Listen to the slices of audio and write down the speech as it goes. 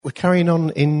We're carrying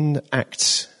on in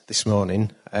Acts this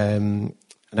morning, and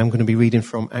I'm going to be reading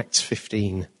from Acts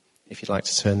 15, if you'd like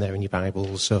to turn there in your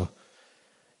Bibles or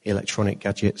electronic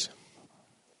gadgets.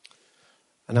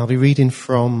 And I'll be reading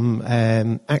from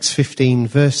Acts 15,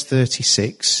 verse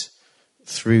 36,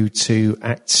 through to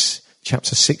Acts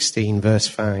chapter 16, verse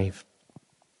 5.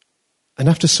 And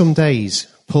after some days,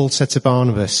 Paul said to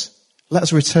Barnabas, "Let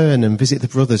us return and visit the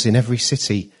brothers in every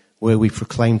city where we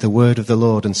proclaim the word of the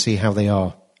Lord and see how they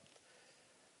are."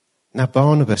 Now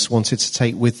Barnabas wanted to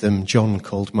take with them John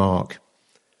called Mark,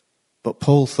 but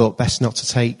Paul thought best not to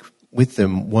take with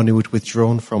them one who had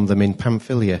withdrawn from them in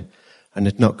Pamphylia and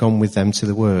had not gone with them to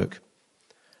the work.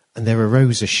 And there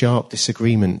arose a sharp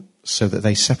disagreement, so that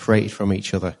they separated from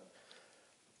each other.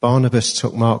 Barnabas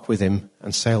took Mark with him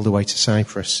and sailed away to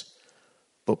Cyprus,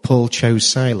 but Paul chose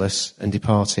Silas and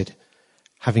departed,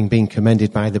 having been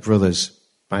commended by the brothers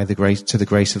to the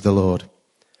grace of the Lord.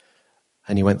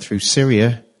 And he went through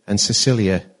Syria and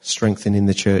Cilicia, strengthening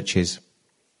the churches.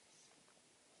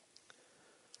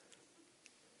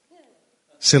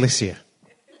 Cilicia.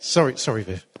 Sorry,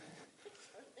 Viv.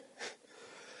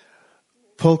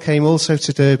 Paul came also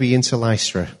to Derbe into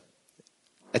Lystra.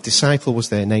 A disciple was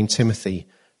there named Timothy,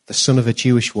 the son of a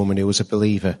Jewish woman who was a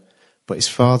believer, but his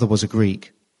father was a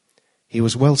Greek. He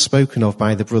was well spoken of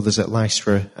by the brothers at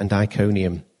Lystra and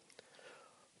Iconium.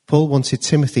 Paul wanted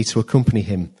Timothy to accompany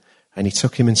him, and he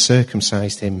took him and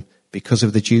circumcised him because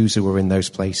of the Jews who were in those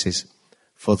places,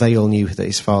 for they all knew that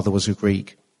his father was a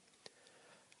Greek.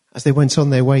 As they went on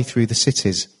their way through the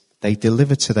cities, they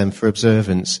delivered to them for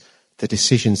observance the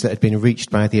decisions that had been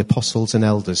reached by the apostles and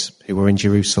elders who were in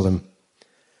Jerusalem.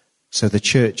 So the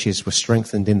churches were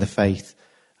strengthened in the faith,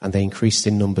 and they increased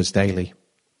in numbers daily.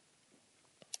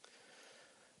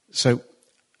 So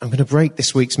I'm going to break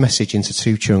this week's message into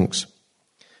two chunks.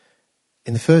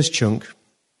 In the first chunk,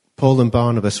 Paul and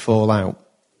Barnabas fall out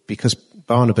because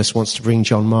Barnabas wants to bring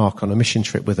John Mark on a mission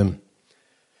trip with them.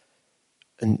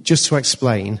 And just to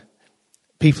explain,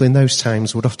 people in those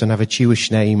times would often have a Jewish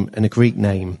name and a Greek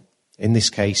name, in this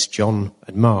case, John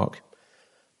and Mark.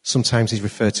 Sometimes he's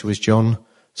referred to as John,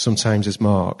 sometimes as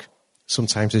Mark,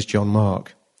 sometimes as John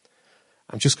Mark.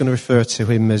 I'm just going to refer to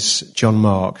him as John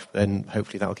Mark, and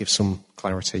hopefully that'll give some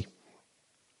clarity.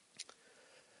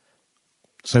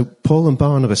 So Paul and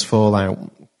Barnabas fall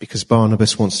out because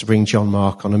Barnabas wants to bring John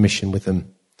Mark on a mission with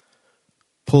them.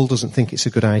 Paul doesn't think it's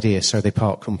a good idea, so they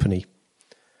part company.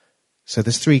 So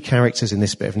there's three characters in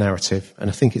this bit of narrative, and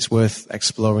I think it's worth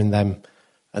exploring them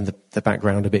and the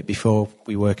background a bit before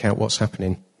we work out what's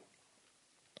happening.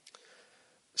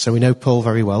 So we know Paul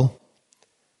very well.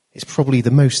 He's probably the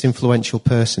most influential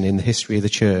person in the history of the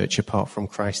church, apart from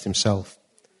Christ himself.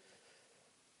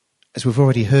 As we've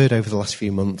already heard over the last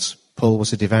few months, Paul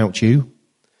was a devout Jew.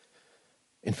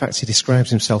 In fact, he describes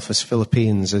himself in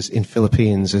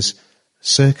Philippians as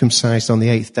circumcised on the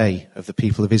 8th day of the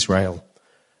people of Israel,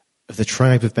 of the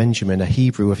tribe of Benjamin, a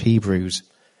Hebrew of Hebrews,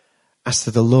 as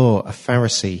to the law, a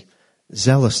Pharisee,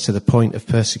 zealous to the point of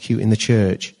persecuting the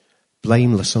church,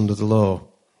 blameless under the law.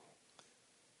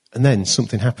 And then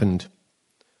something happened.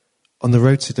 On the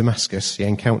road to Damascus, he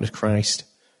encountered Christ,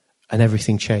 and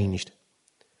everything changed.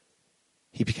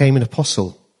 He became an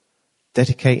apostle,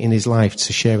 dedicating his life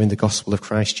to sharing the gospel of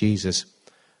Christ Jesus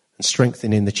and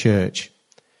strengthening the church,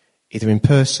 either in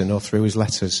person or through his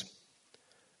letters.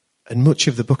 And much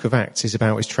of the book of Acts is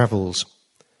about his travels,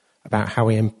 about how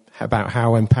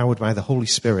empowered by the Holy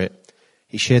Spirit,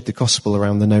 he shared the gospel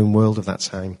around the known world of that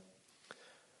time.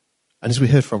 And as we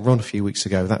heard from Ron a few weeks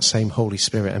ago, that same Holy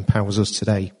Spirit empowers us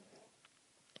today.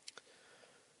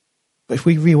 But if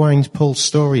we rewind Paul's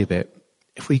story a bit,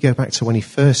 if we go back to when he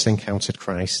first encountered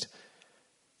Christ,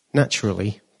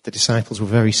 naturally, the disciples were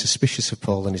very suspicious of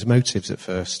Paul and his motives at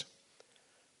first.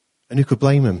 And who could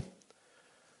blame them?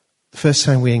 The first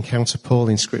time we encounter Paul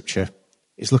in Scripture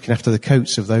is looking after the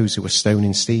coats of those who were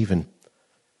stoning Stephen.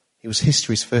 He was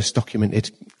history's first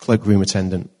documented cloakroom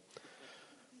attendant.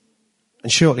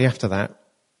 And shortly after that,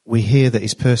 we hear that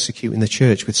he's persecuting the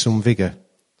church with some vigour,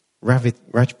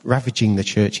 ravaging the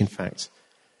church, in fact,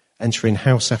 entering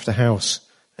house after house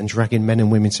and dragging men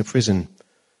and women to prison,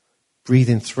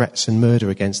 breathing threats and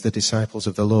murder against the disciples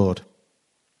of the Lord.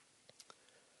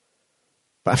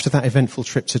 But after that eventful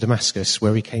trip to Damascus,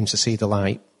 where he came to see the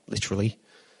light, literally,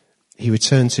 he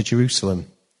returned to Jerusalem.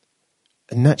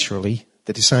 And naturally,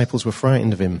 the disciples were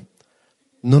frightened of him.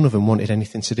 None of them wanted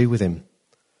anything to do with him,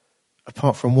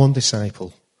 apart from one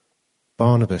disciple,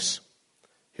 Barnabas,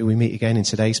 who we meet again in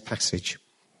today's passage.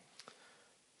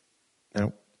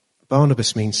 Now,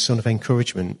 Barnabas means son of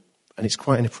encouragement, and it's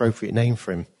quite an appropriate name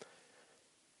for him.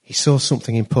 He saw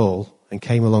something in Paul and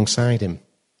came alongside him.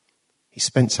 He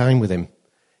spent time with him.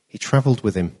 He travelled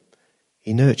with him.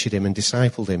 He nurtured him and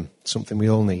discipled him, something we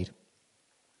all need.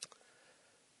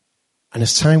 And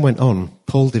as time went on,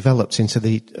 Paul developed into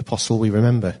the apostle we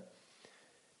remember.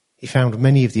 He found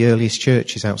many of the earliest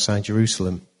churches outside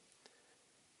Jerusalem.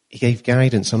 He gave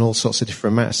guidance on all sorts of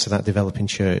different matters to that developing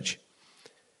church.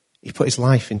 He put his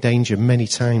life in danger many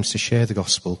times to share the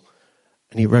gospel,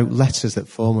 and he wrote letters that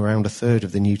form around a third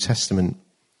of the New Testament.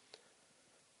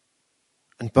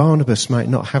 And Barnabas might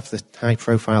not have the high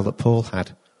profile that Paul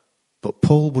had, but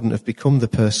Paul wouldn't have become the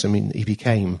person he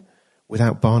became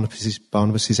without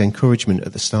Barnabas's encouragement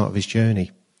at the start of his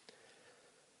journey.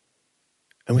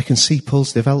 And we can see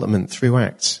Paul's development through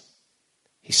Acts.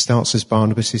 He starts as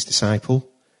Barnabas's disciple,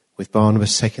 with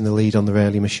Barnabas taking the lead on the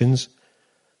early missions.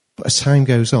 But as time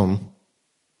goes on,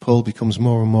 Paul becomes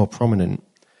more and more prominent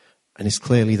and is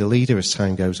clearly the leader as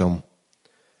time goes on.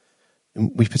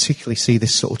 And we particularly see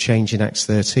this subtle change in Acts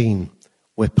 13,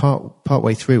 where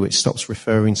partway through it stops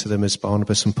referring to them as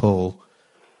Barnabas and Paul,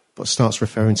 but starts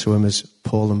referring to them as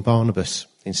Paul and Barnabas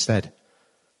instead.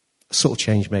 A subtle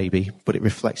change maybe, but it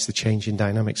reflects the change in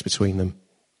dynamics between them.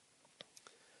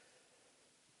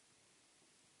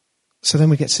 So then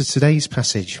we get to today's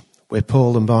passage, where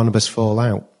Paul and Barnabas fall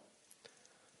out.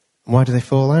 And why do they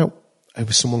fall out?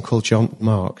 Over someone called John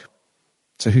Mark.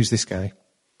 So who's this guy?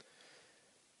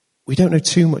 We don't know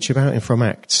too much about him from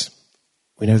Acts.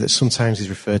 We know that sometimes he's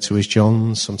referred to as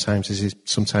John, sometimes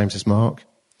as Mark.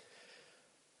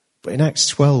 But in Acts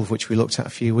 12, which we looked at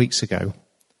a few weeks ago,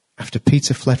 after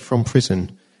Peter fled from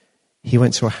prison, he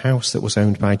went to a house that was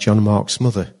owned by John Mark's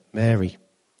mother, Mary.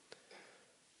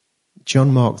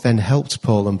 John Mark then helped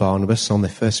Paul and Barnabas on their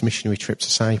first missionary trip to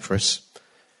Cyprus,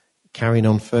 carrying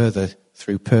on further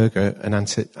through Perga and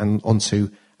onto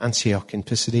Antioch in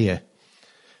Pisidia.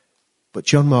 But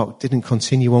John Mark didn't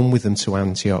continue on with them to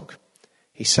Antioch.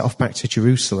 He set off back to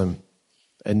Jerusalem,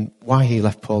 and why he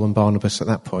left Paul and Barnabas at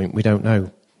that point, we don't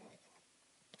know.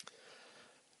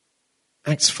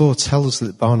 Acts 4 tells us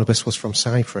that Barnabas was from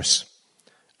Cyprus,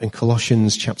 and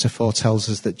Colossians chapter 4 tells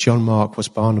us that John Mark was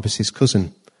Barnabas'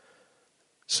 cousin.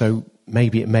 So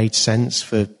maybe it made sense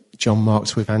for John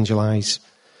Mark and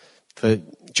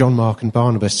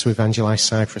Barnabas to evangelize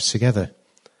Cyprus together.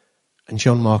 And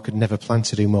John Mark had never planned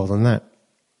to do more than that.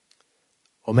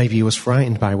 Or maybe he was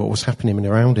frightened by what was happening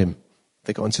around him.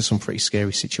 They got into some pretty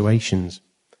scary situations.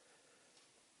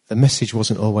 The message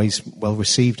wasn't always well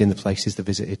received in the places they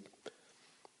visited.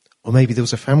 Or maybe there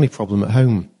was a family problem at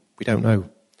home. We don't know.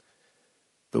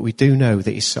 But we do know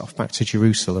that he set off back to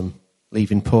Jerusalem,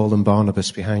 leaving Paul and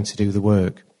Barnabas behind to do the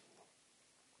work.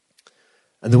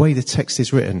 And the way the text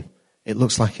is written, it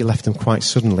looks like he left them quite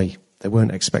suddenly. They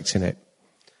weren't expecting it.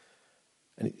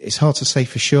 And it's hard to say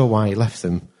for sure why he left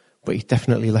them, but he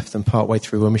definitely left them partway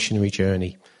through a missionary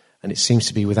journey, and it seems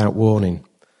to be without warning.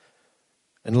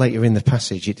 And later in the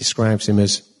passage, it describes him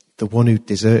as the one who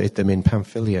deserted them in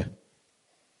Pamphylia.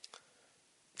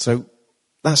 So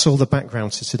that's all the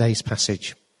background to today's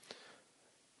passage.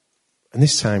 And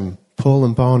this time, Paul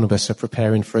and Barnabas are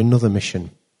preparing for another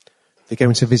mission. They're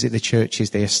going to visit the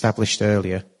churches they established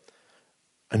earlier.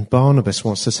 And Barnabas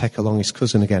wants to take along his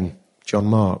cousin again, John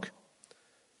Mark.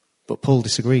 But Paul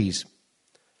disagrees.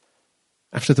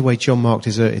 After the way John Mark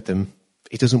deserted them,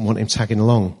 he doesn't want him tagging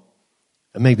along.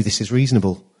 And maybe this is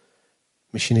reasonable.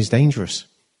 Mission is dangerous.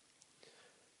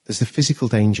 There's the physical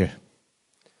danger.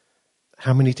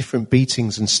 How many different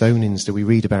beatings and stonings do we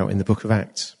read about in the book of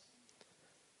Acts?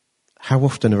 How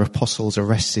often are apostles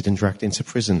arrested and dragged into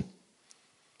prison?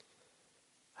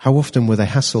 How often were they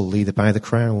hassled either by the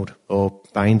crowd or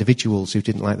by individuals who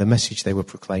didn't like the message they were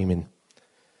proclaiming?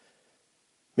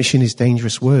 Mission is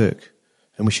dangerous work,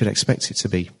 and we should expect it to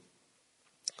be.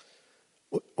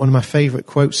 One of my favourite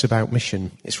quotes about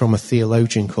mission is from a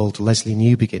theologian called Leslie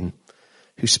Newbegin,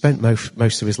 who spent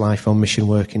most of his life on mission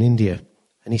work in India.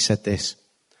 And he said this: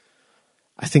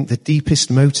 I think the deepest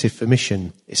motive for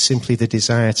mission is simply the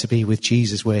desire to be with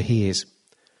Jesus where he is,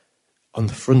 on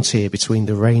the frontier between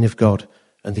the reign of God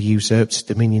and the usurped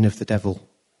dominion of the devil.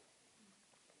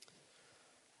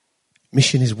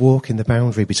 Mission is walking the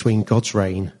boundary between God's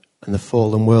reign and the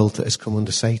fallen world that has come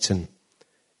under Satan.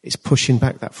 It's pushing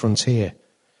back that frontier,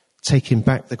 taking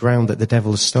back the ground that the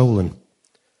devil has stolen.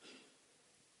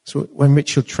 So when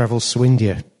Richard travels to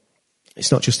India,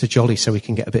 it's not just a jolly so he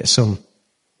can get a bit of sun.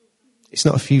 It's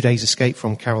not a few days escape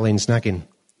from Caroline's nagging.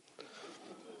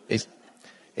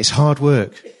 It's hard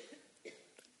work.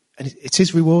 And it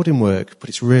is rewarding work, but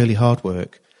it's really hard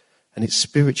work. And it's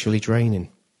spiritually draining.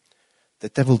 The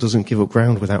devil doesn't give up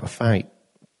ground without a fight.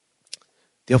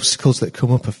 The obstacles that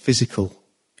come up are physical,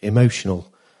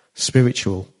 emotional,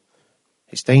 spiritual.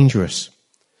 It's dangerous.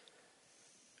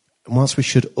 And whilst we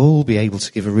should all be able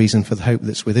to give a reason for the hope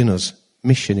that's within us,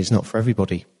 mission is not for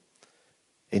everybody.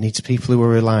 It needs people who are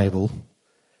reliable.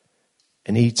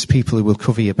 It needs people who will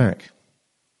cover your back.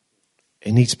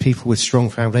 It needs people with strong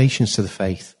foundations to the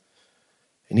faith.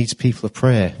 It needs people of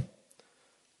prayer.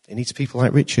 It needs people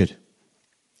like Richard.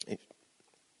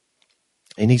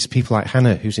 It needs people like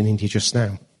Hannah, who's in India just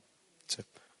now. So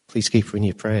please keep her in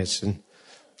your prayers and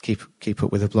keep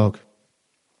up with her blog.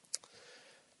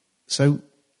 So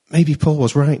maybe Paul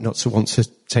was right not to want to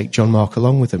take John Mark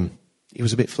along with him. He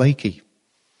was a bit flaky.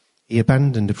 He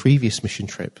abandoned a previous mission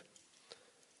trip.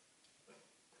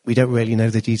 We don't really know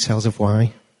the details of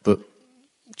why, but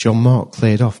John Mark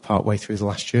cleared off partway through the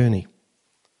last journey.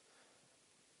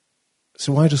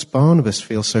 So why does Barnabas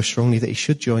feel so strongly that he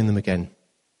should join them again?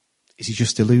 Is he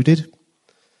just deluded?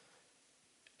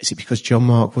 Is it because John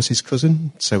Mark was his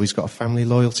cousin, so he's got a family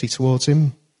loyalty towards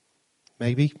him?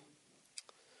 Maybe.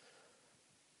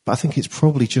 But I think it's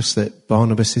probably just that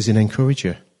Barnabas is an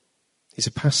encourager. He's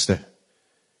a pastor.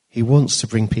 He wants to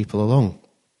bring people along.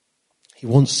 He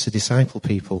wants to disciple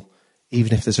people,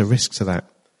 even if there's a risk to that.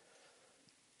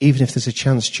 Even if there's a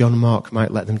chance John Mark might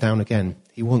let them down again,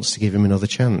 he wants to give him another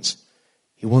chance.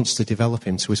 He wants to develop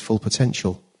him to his full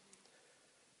potential.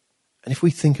 And if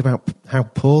we think about how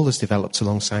Paul has developed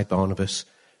alongside Barnabas,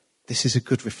 this is a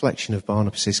good reflection of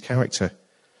Barnabas' character.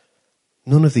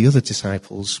 None of the other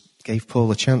disciples gave Paul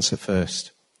a chance at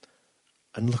first.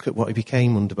 And look at what he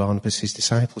became under Barnabas'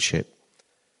 discipleship.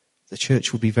 The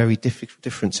church would be very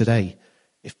different today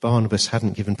if Barnabas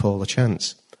hadn't given Paul a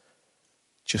chance.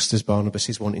 Just as Barnabas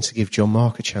is wanting to give John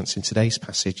Mark a chance in today's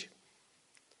passage.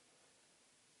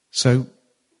 So,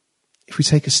 if we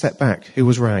take a step back, who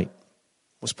was right?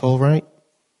 Was Paul right?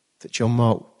 That John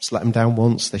Mark's let him down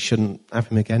once, they shouldn't have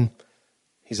him again?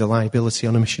 He's a liability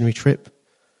on a missionary trip?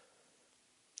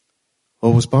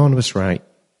 Or was Barnabas right?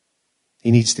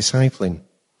 He needs discipling.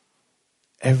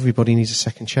 Everybody needs a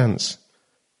second chance.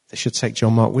 They should take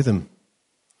John Mark with them.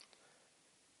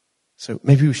 So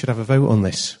maybe we should have a vote on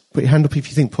this. Put your hand up if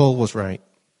you think Paul was right.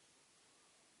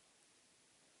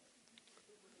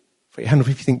 Put your hand up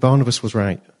if you think Barnabas was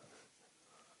right.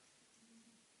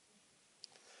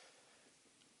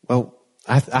 Well,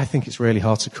 I think it's really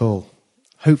hard to call.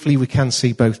 Hopefully we can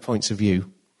see both points of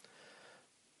view.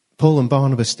 Paul and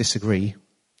Barnabas disagree,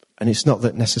 and it's not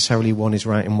that necessarily one is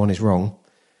right and one is wrong.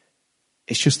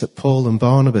 It's just that Paul and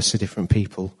Barnabas are different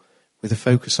people with a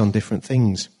focus on different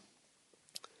things.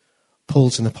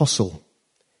 Paul's an apostle.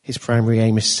 His primary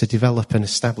aim is to develop and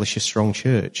establish a strong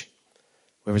church,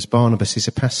 whereas Barnabas is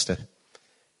a pastor.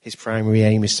 His primary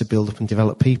aim is to build up and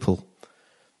develop people,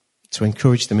 to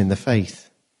encourage them in the faith.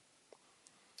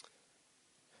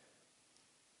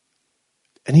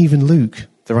 And even Luke,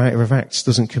 the writer of Acts,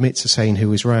 doesn't commit to saying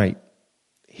who is right.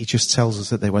 He just tells us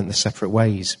that they went their separate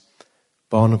ways.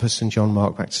 Barnabas and John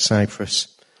Mark back to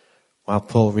Cyprus, while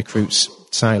Paul recruits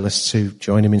Silas to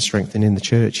join him in strengthening the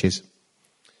churches.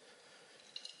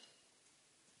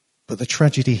 But the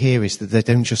tragedy here is that they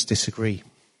don't just disagree.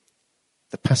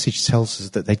 The passage tells us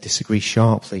that they disagree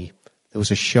sharply. There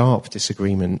was a sharp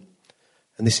disagreement,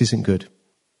 and this isn't good.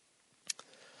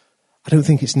 I don't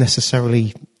think it's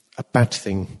necessarily a bad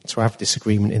thing to have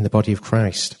disagreement in the body of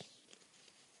Christ.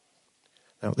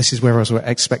 Now, this is where I was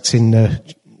expecting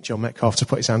John Metcalf to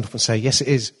put his hand up and say, yes, it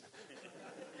is.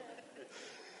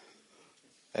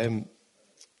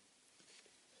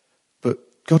 But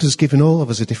God has given all of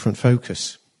us a different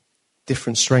focus,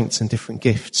 different strengths and different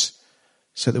gifts,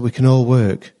 so that we can all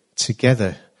work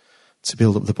together to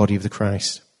build up the body of the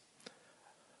Christ.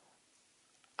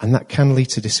 And that can lead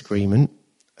to disagreement,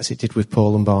 as it did with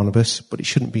Paul and Barnabas, but it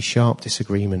shouldn't be sharp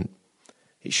disagreement.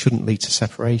 It shouldn't lead to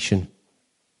separation.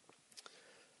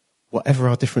 Whatever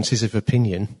our differences of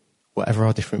opinion, whatever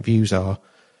our different views are,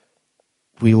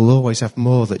 we will always have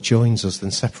more that joins us than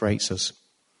separates us.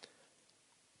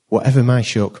 Whatever my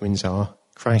shortcomings are,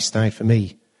 Christ died for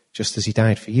me, just as he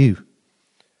died for you.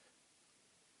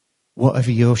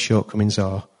 Whatever your shortcomings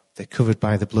are, they're covered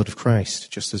by the blood of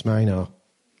Christ, just as mine are.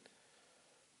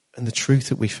 And the truth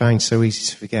that we find so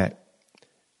easy to forget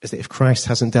is that if Christ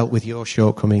hasn't dealt with your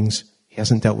shortcomings, he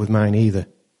hasn't dealt with mine either.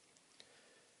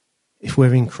 If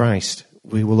we're in Christ,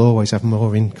 we will always have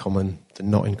more in common than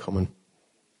not in common.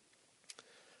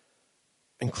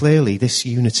 And clearly this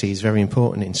unity is very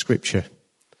important in Scripture.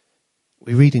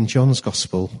 We read in John's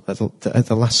Gospel at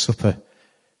the Last Supper,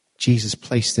 Jesus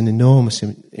placed an enormous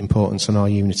importance on our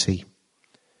unity.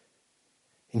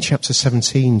 In chapter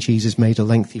 17, Jesus made a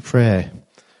lengthy prayer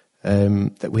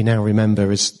that we now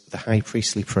remember as the high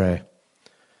priestly prayer.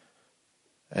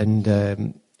 And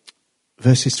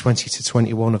Verses 20 to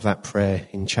 21 of that prayer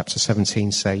in chapter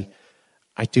 17 say,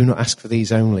 I do not ask for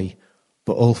these only,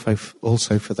 but also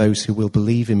for those who will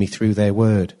believe in me through their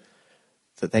word,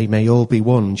 that they may all be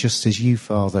one, just as you,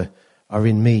 Father, are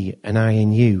in me and I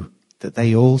in you, that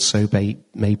they also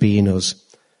may be in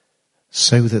us,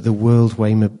 so that the world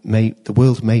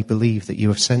may believe that you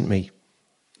have sent me.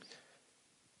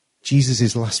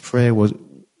 Jesus' last prayer with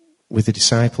the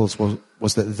disciples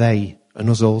was that they, and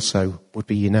us also, would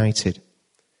be united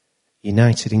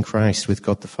in Christ with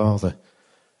God the Father,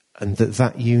 and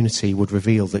that unity would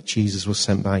reveal that Jesus was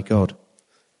sent by God.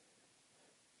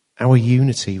 Our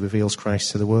unity reveals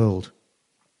Christ to the world.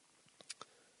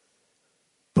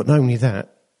 But not only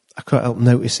that, I can't help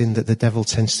noticing that the devil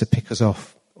tends to pick us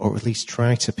off, or at least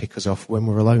try to pick us off when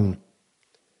we're alone.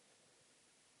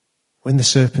 When the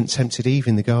serpent tempted Eve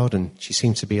in the garden, she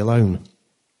seemed to be alone.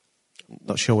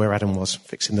 Not sure where Adam was,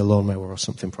 fixing the lawnmower or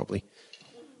something probably.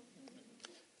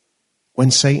 When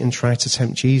Satan tried to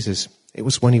tempt Jesus, it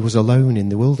was when he was alone in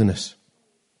the wilderness.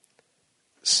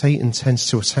 Satan tends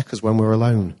to attack us when we're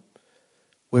alone.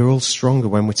 We're all stronger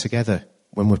when we're together,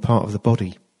 when we're part of the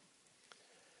body.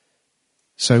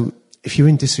 So if you're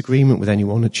in disagreement with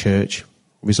anyone at church,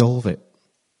 resolve it.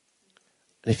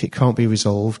 And if it can't be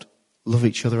resolved, love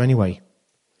each other anyway.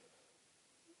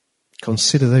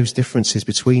 Consider those differences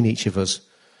between each of us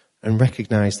and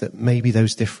recognize that maybe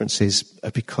those differences are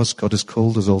because God has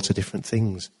called us all to different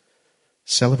things.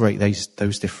 Celebrate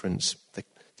those differences.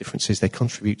 They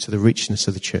contribute to the richness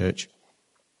of the church.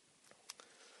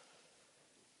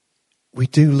 We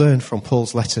do learn from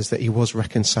Paul's letters that he was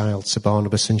reconciled to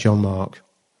Barnabas and John Mark.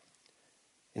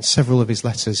 In several of his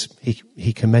letters,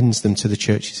 he commends them to the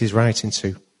churches he's writing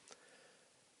to.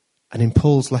 And in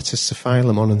Paul's letters to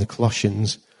Philemon and the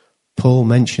Colossians, Paul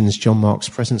mentions John Mark's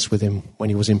presence with him when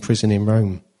he was in prison in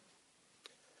Rome.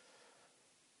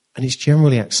 And it's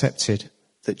generally accepted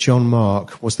that John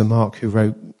Mark was the Mark who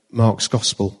wrote Mark's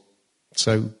Gospel.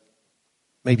 So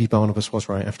maybe Barnabas was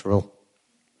right after all.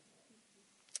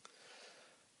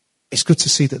 It's good to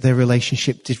see that their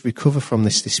relationship did recover from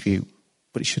this dispute,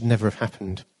 but it should never have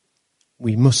happened.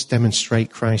 We must demonstrate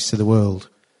Christ to the world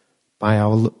by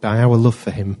our love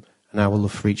for him and our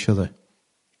love for each other.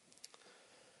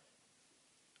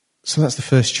 So that's the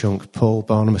first chunk, Paul,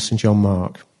 Barnabas and John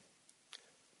Mark.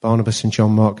 Barnabas and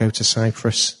John Mark go to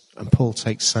Cyprus, and Paul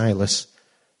takes Silas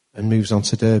and moves on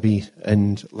to Derbe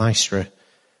and Lystra,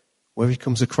 where he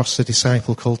comes across a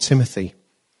disciple called Timothy.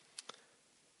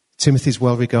 Timothy's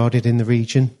well regarded in the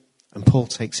region, and Paul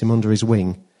takes him under his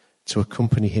wing to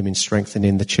accompany him in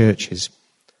strengthening the churches.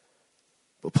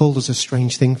 But Paul does a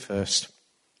strange thing first.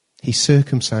 He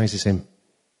circumcises him.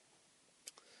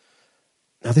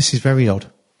 Now this is very odd.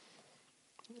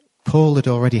 Paul had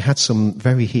already had some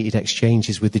very heated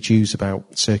exchanges with the Jews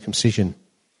about circumcision.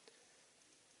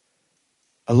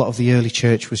 A lot of the early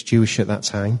church was Jewish at that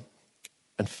time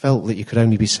and felt that you could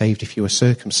only be saved if you were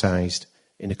circumcised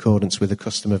in accordance with the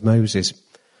custom of Moses,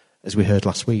 as we heard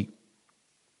last week.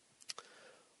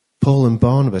 Paul and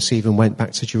Barnabas even went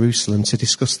back to Jerusalem to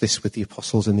discuss this with the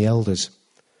apostles and the elders.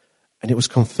 And it was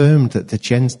confirmed that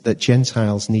that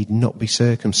Gentiles need not be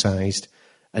circumcised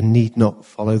and need not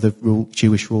follow the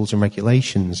Jewish rules and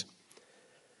regulations.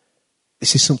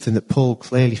 This is something that Paul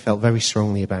clearly felt very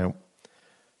strongly about.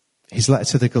 His letter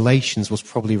to the Galatians was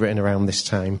probably written around this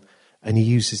time, and he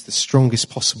uses the strongest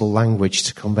possible language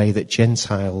to convey that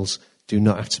Gentiles do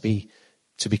not have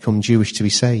to become Jewish to be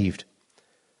saved.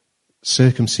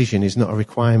 Circumcision is not a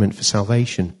requirement for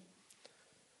salvation.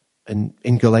 And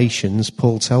in Galatians,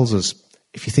 Paul tells us,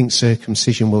 if you think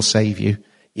circumcision will save you,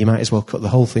 you might as well cut the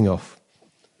whole thing off.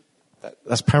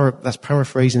 That's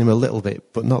paraphrasing him a little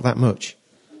bit, but not that much.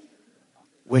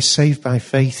 We're saved by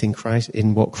faith in Christ,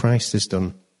 in what Christ has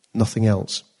done, nothing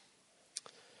else.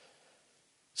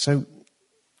 So,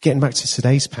 getting back to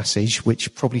today's passage,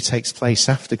 which probably takes place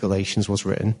after Galatians was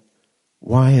written,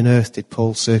 why on earth did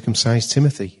Paul circumcise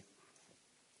Timothy?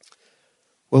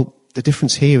 Well, the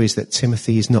difference here is that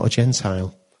Timothy is not a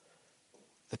Gentile.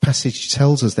 The passage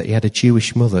tells us that he had a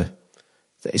Jewish mother,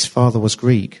 that his father was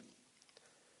Greek.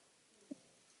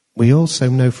 We also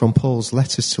know from Paul's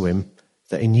letters to him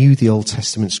that he knew the Old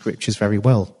Testament scriptures very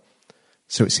well.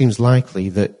 So it seems likely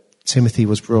that Timothy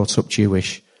was brought up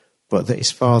Jewish, but that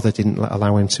his father didn't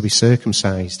allow him to be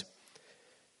circumcised.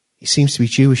 He seems to be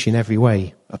Jewish in every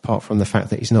way, apart from the fact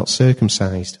that he's not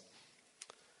circumcised.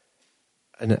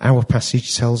 And our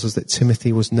passage tells us that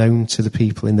Timothy was known to the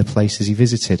people in the places he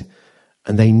visited,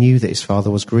 and they knew that his father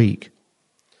was Greek.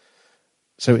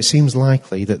 So it seems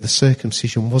likely that the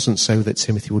circumcision wasn't so that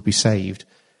Timothy would be saved.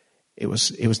 It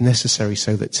was necessary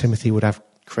so that Timothy would have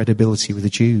credibility with the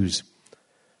Jews,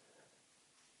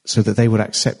 so that they would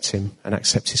accept him and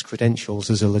accept his credentials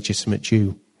as a legitimate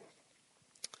Jew.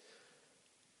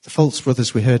 The false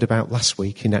brothers we heard about last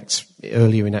week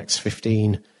earlier in Acts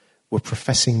 15 were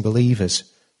professing believers,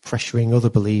 pressuring other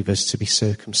believers to be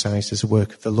circumcised as a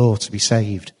work of the law to be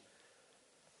saved.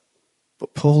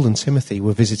 But Paul and Timothy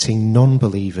were visiting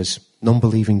non-believers,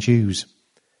 non-believing Jews.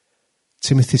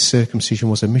 Timothy's circumcision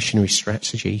was a missionary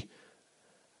strategy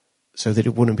so that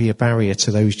it wouldn't be a barrier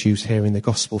to those Jews hearing the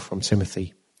gospel from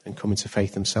Timothy and coming to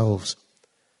faith themselves.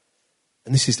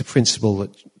 And this is the principle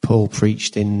that Paul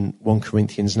preached in 1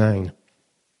 Corinthians 9.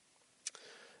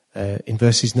 In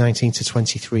verses 19 to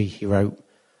 23, he wrote,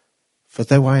 "For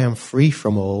though I am free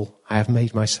from all, I have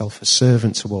made myself a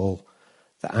servant to all,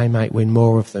 that I might win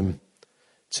more of them.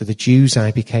 To the Jews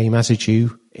I became as a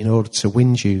Jew in order to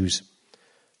win Jews.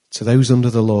 To those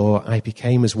under the law I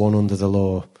became as one under the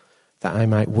law, that I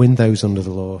might win those under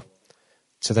the law.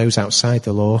 To those outside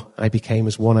the law I became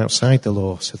as one outside the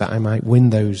law, so that I might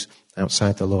win those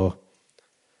outside the law."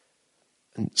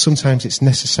 And sometimes it's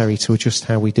necessary to adjust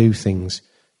how we do things,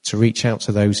 to reach out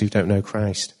to those who don't know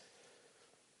Christ.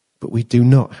 But we do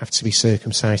not have to be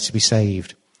circumcised to be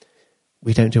saved.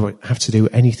 We don't have to do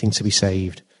anything to be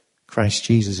saved. Christ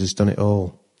Jesus has done it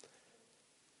all.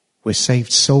 We're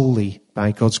saved solely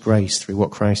by God's grace through what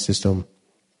Christ has done.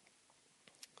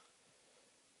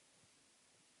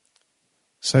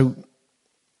 So,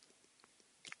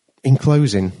 in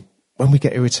closing, when we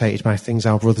get irritated by things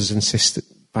our brothers and sisters,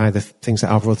 by the things that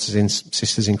our brothers and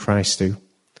sisters in Christ do,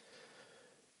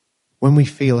 when we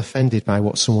feel offended by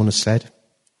what someone has said,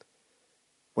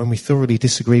 when we thoroughly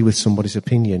disagree with somebody's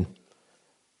opinion,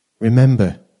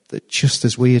 remember that just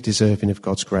as we are deserving of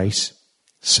God's grace,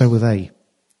 so are they.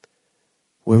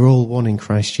 We're all one in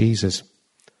Christ Jesus.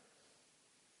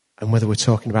 And whether we're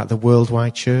talking about the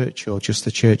worldwide church or just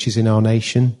the churches in our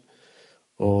nation,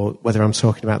 or whether I'm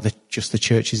talking about just the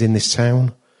churches in this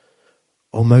town,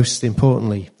 or most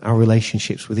importantly, our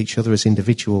relationships with each other as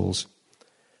individuals,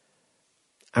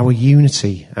 our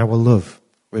unity, our love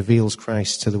reveals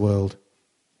Christ to the world.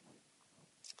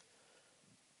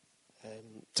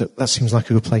 So that seems like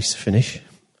a good place to finish.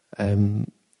 So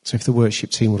if the worship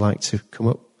team would like to come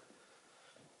up.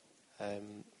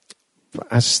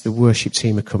 As the worship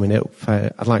team are coming up,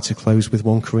 I'd like to close with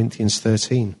 1 Corinthians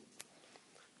 13.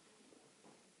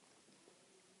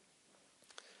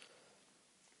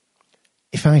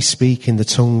 If I speak in the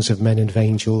tongues of men and of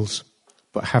angels,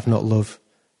 but have not love,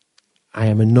 I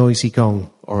am a noisy gong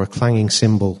or a clanging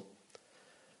cymbal.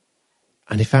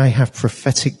 And if I have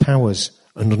prophetic powers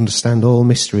and understand all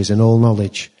mysteries and all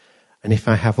knowledge, and if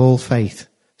I have all faith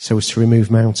so as to remove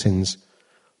mountains,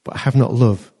 but have not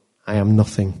love, I am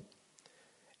nothing.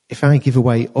 If I give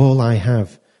away all I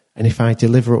have, and if I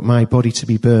deliver up my body to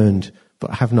be burned,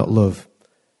 but have not love,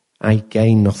 I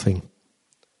gain nothing.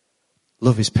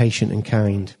 Love is patient and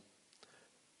kind.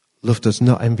 Love does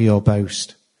not envy or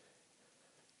boast.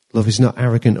 Love is not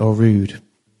arrogant or rude.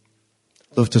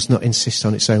 Love does not insist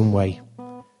on its own way.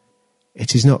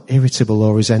 It is not irritable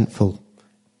or resentful.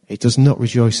 It does not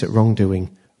rejoice at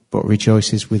wrongdoing, but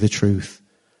rejoices with the truth.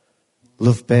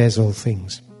 Love bears all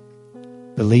things,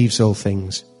 believes all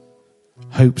things,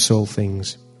 hopes all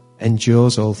things,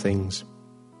 endures all things.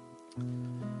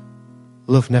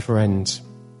 Love never ends.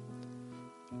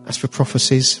 As for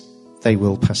prophecies, they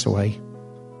will pass away.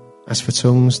 As for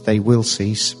tongues, they will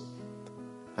cease.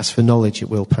 As for knowledge, it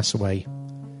will pass away.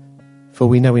 For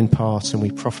we know in part and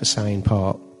we prophesy in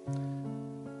part.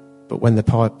 But when the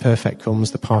perfect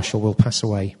comes, the partial will pass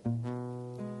away.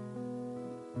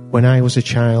 When I was a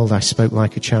child, I spoke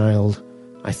like a child.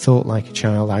 I thought like a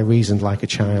child. I reasoned like a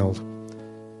child.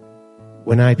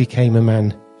 When I became a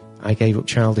man, I gave up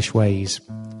childish ways.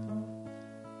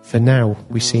 For now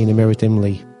we see in a mirror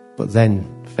dimly, but then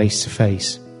face to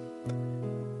face.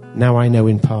 Now I know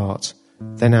in part,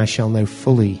 then I shall know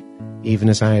fully, even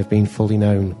as I have been fully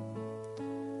known.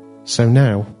 So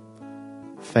now,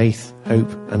 faith,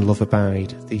 hope, and love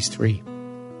abide, these three.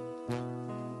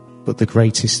 But the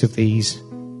greatest of these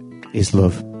is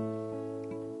love.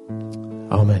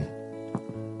 Amen.